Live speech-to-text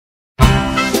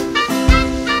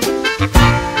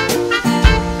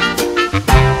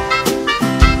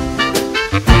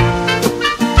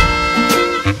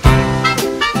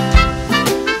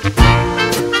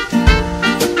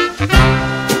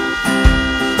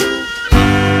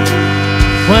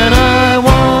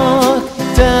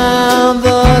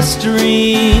the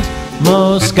street,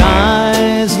 most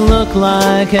guys look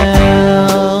like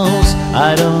elves.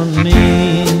 I don't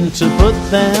mean to put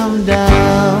them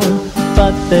down,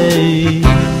 but they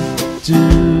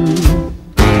do.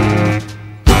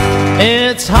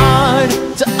 It's hard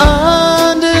to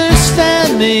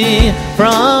understand me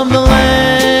from the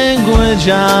language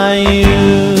I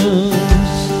use.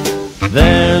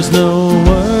 There's no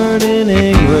word in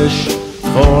English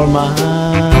for my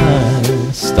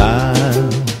style.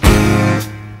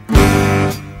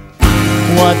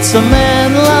 What's a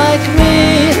man like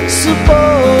me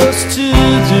supposed to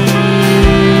do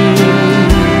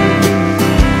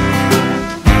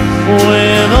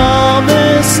with all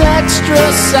this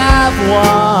extra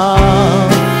savoir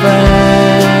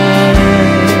faire?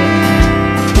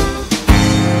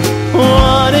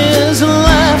 What is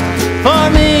left for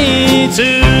me to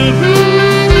do?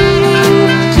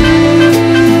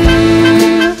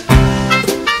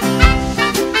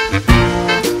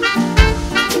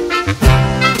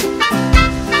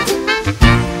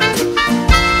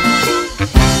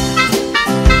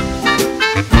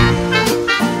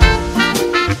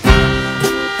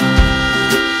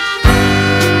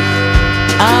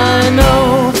 I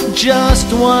know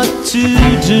just what to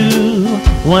do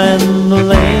when the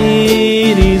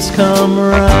ladies come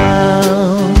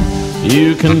around.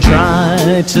 You can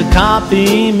try to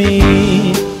copy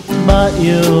me, but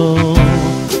you'll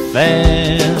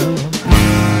fail.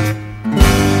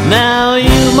 Now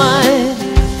you might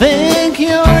think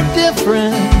you're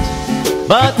different,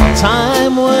 but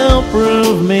time will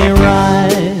prove me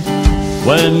right.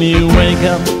 When you wake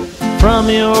up from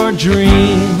your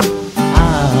dream,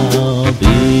 I'll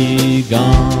be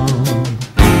gone.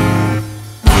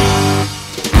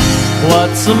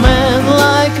 What's a man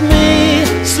like me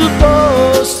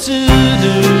supposed to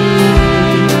do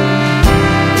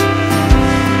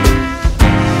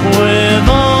with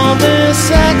all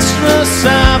this extra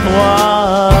sound?